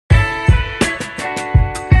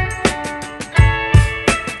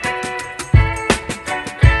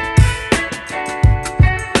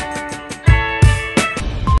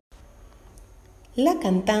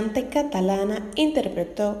cantante catalana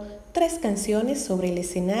interpretó 3 canciones sobre el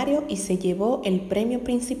escenario y se llevó el premio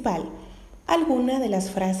principal. Algunas de las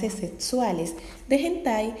frases sexuales de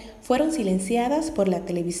Hentai fueron silenciadas por la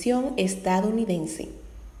televisión estadounidense.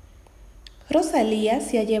 Rosalía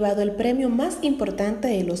se ha llevado el premio más importante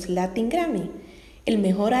de los Latín Grammy, el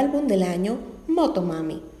mejor álbum del año,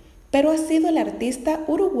 Motomami, pero ha sido el artista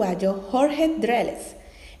uruguayo Jorge Drexler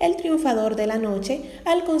el triunfador de la noche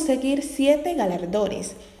al conseguir 7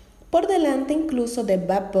 galardones, por delante incluso de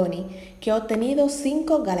Bad Bunny, que ha obtenido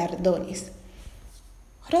 5 galardones.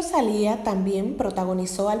 Rosalía también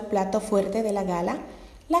protagonizó al plato fuerte de la gala.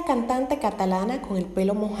 La cantante catalana, con el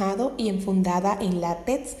pelo mojado y enfundada en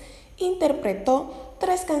látex, interpretó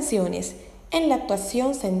 3 canciones en la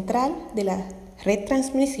actuación central de la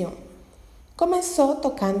retransmisión. Comenzó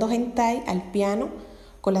tocando Hentai al piano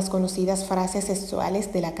con las conocidas frases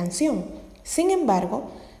sexuales de la canción. Sin embargo,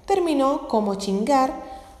 terminó como chingar,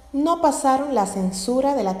 no pasaron la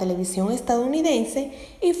censura de la televisión estadounidense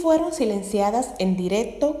y fueron silenciadas en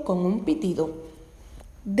directo con un pitido.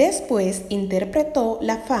 Después interpretó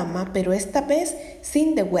La Fama, pero esta vez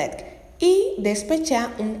sin The Wet, y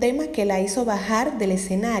Despechá, un tema que la hizo bajar del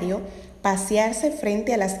escenario, pasearse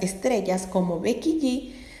frente a las estrellas como Becky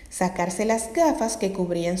G, sacarse las gafas que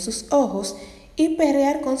cubrían sus ojos y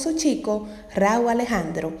perrear con su chico Raúl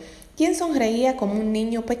Alejandro, quien sonreía como un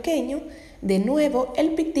niño pequeño. De nuevo,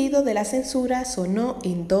 el pitido de la censura sonó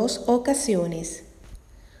en 2 ocasiones.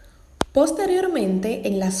 Posteriormente,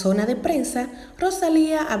 en la zona de prensa,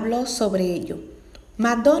 Rosalía habló sobre ello.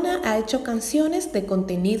 Madonna ha hecho canciones de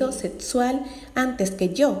contenido sexual antes que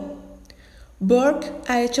yo. Burke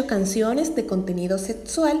ha hecho canciones de contenido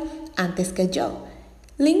sexual antes que yo.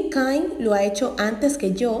 Linkin lo ha hecho antes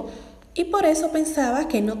que yo y por eso pensaba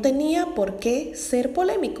que no tenía por qué ser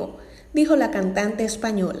polémico, dijo la cantante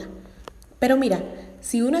española. Pero mira,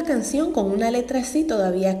 si una canción con una letra así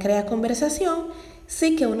todavía crea conversación,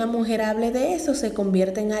 sí que una mujer hable de eso se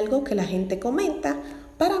convierte en algo que la gente comenta.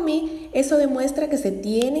 Para mí, eso demuestra que se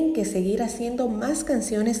tienen que seguir haciendo más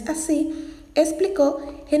canciones así, explicó,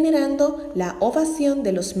 generando la ovación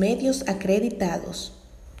de los medios acreditados.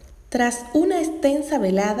 Tras una extensa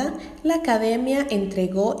velada, la Academia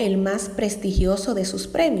entregó el más prestigioso de sus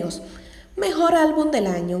premios, Mejor Álbum del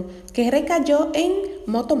Año, que recayó en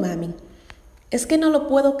Motomami. Es que no lo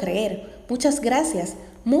puedo creer. Muchas gracias,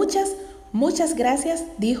 muchas gracias,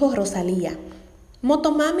 dijo Rosalía.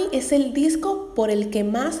 Motomami es el disco por el que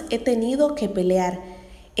más he tenido que pelear,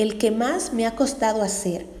 el que más me ha costado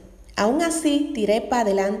hacer. Aún así, tiré para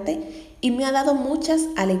adelante y me ha dado muchas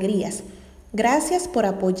alegrías. Gracias por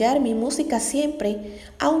apoyar mi música siempre,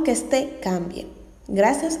 aunque cambie.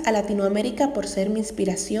 Gracias a Latinoamérica por ser mi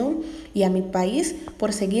inspiración y a mi país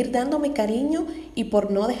por seguir dándome cariño y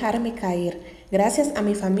por no dejarme caer. Gracias a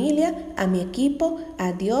mi familia, a mi equipo,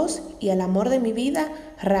 a Dios y al amor de mi vida,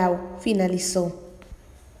 Raúl, finalizó.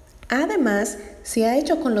 Además, se ha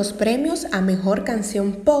hecho con los premios a Mejor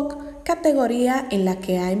Canción Pop, categoría en la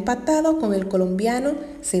que ha empatado con el colombiano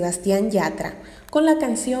Sebastián Yatra, con la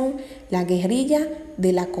canción La Guerrilla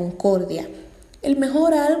de la Concordia. El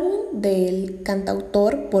mejor álbum del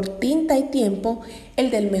cantautor por Tinta y Tiempo, el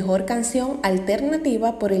del mejor canción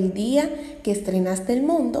alternativa por El Día que Estrenaste el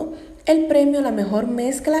Mundo, el premio a la mejor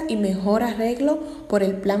mezcla y mejor arreglo por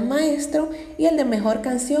El Plan Maestro y el de mejor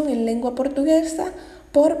canción en lengua portuguesa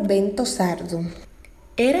por Vento Sardo.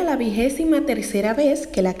 Era la 23ª vez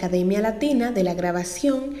que la Academia Latina de la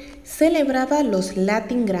Grabación celebraba los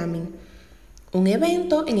Latín Grammy, un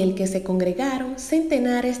evento en el que se congregaron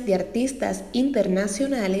centenares de artistas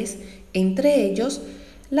internacionales, entre ellos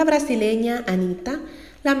la brasileña Anitta,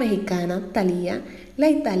 la mexicana Thalía, la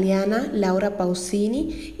italiana Laura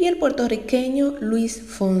Pausini y el puertorriqueño Luis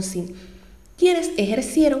Fonsi, quienes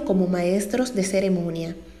ejercieron como maestros de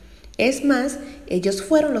ceremonia. Es más, ellos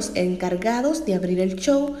fueron los encargados de abrir el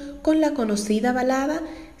show con la conocida balada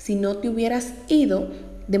Si no te hubieras ido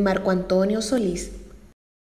de Marco Antonio Solís.